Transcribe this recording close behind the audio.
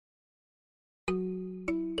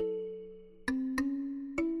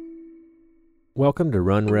Welcome to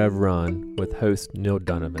Run Rev Run with host Neil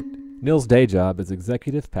Donovan. Neil's day job is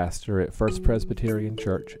executive pastor at First Presbyterian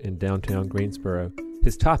Church in downtown Greensboro.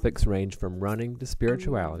 His topics range from running to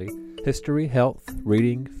spirituality, history, health,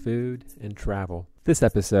 reading, food, and travel. This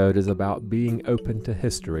episode is about being open to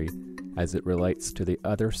history as it relates to the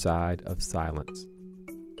other side of silence.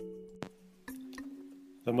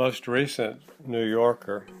 The most recent New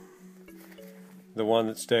Yorker, the one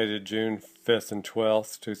that's dated June 5th and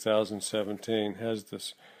 12th, 2017, has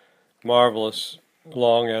this marvelous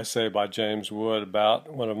long essay by James Wood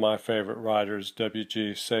about one of my favorite writers,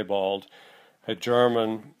 W.G. Sebald, a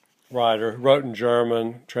German writer who wrote in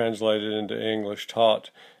German, translated into English, taught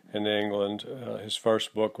in England. His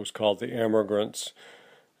first book was called The Emigrants,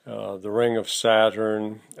 The Ring of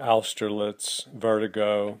Saturn, Austerlitz,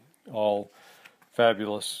 Vertigo, all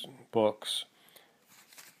fabulous books.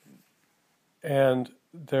 And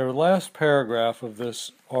the last paragraph of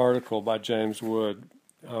this article by James Wood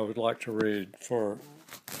I would like to read for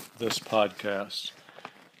this podcast.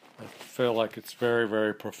 I feel like it's very,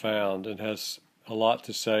 very profound and has a lot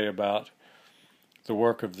to say about the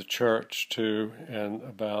work of the church too, and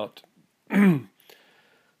about the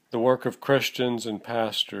work of Christians and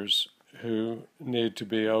pastors who need to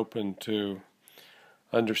be open to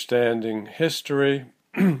understanding history,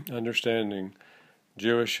 understanding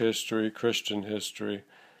Jewish history, Christian history,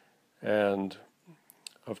 and,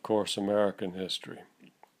 of course, American history.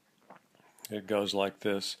 It goes like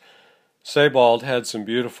this. Sebald had some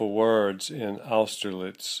beautiful words in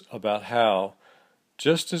Austerlitz about how,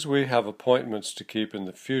 just as we have appointments to keep in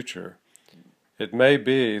the future, it may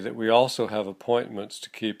be that we also have appointments to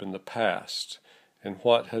keep in the past, in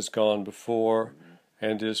what has gone before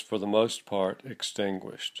and is for the most part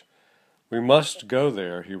extinguished. We must go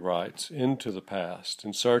there, he writes, into the past,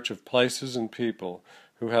 in search of places and people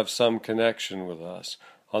who have some connection with us,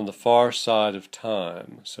 on the far side of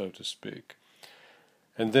time, so to speak.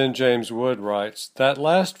 And then James Wood writes, that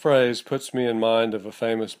last phrase puts me in mind of a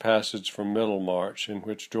famous passage from Middlemarch, in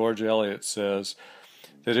which George Eliot says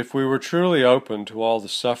that if we were truly open to all the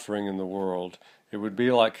suffering in the world, it would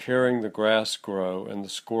be like hearing the grass grow and the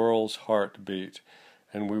squirrel's heart beat,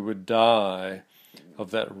 and we would die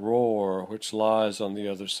of that roar which lies on the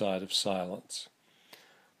other side of silence.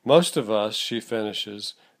 Most of us, she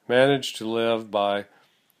finishes, manage to live by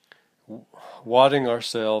wadding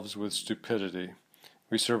ourselves with stupidity.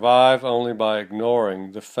 We survive only by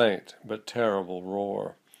ignoring the faint but terrible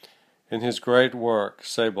roar. In his great work,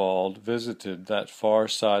 Sebald visited that far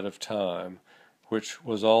side of time, which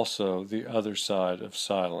was also the other side of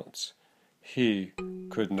silence. He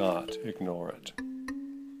could not ignore it.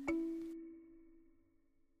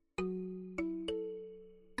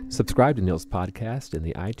 Subscribe to Neil's podcast in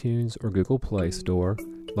the iTunes or Google Play Store.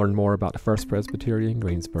 Learn more about First Presbyterian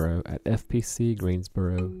Greensboro at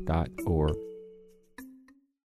fpcgreensboro.org.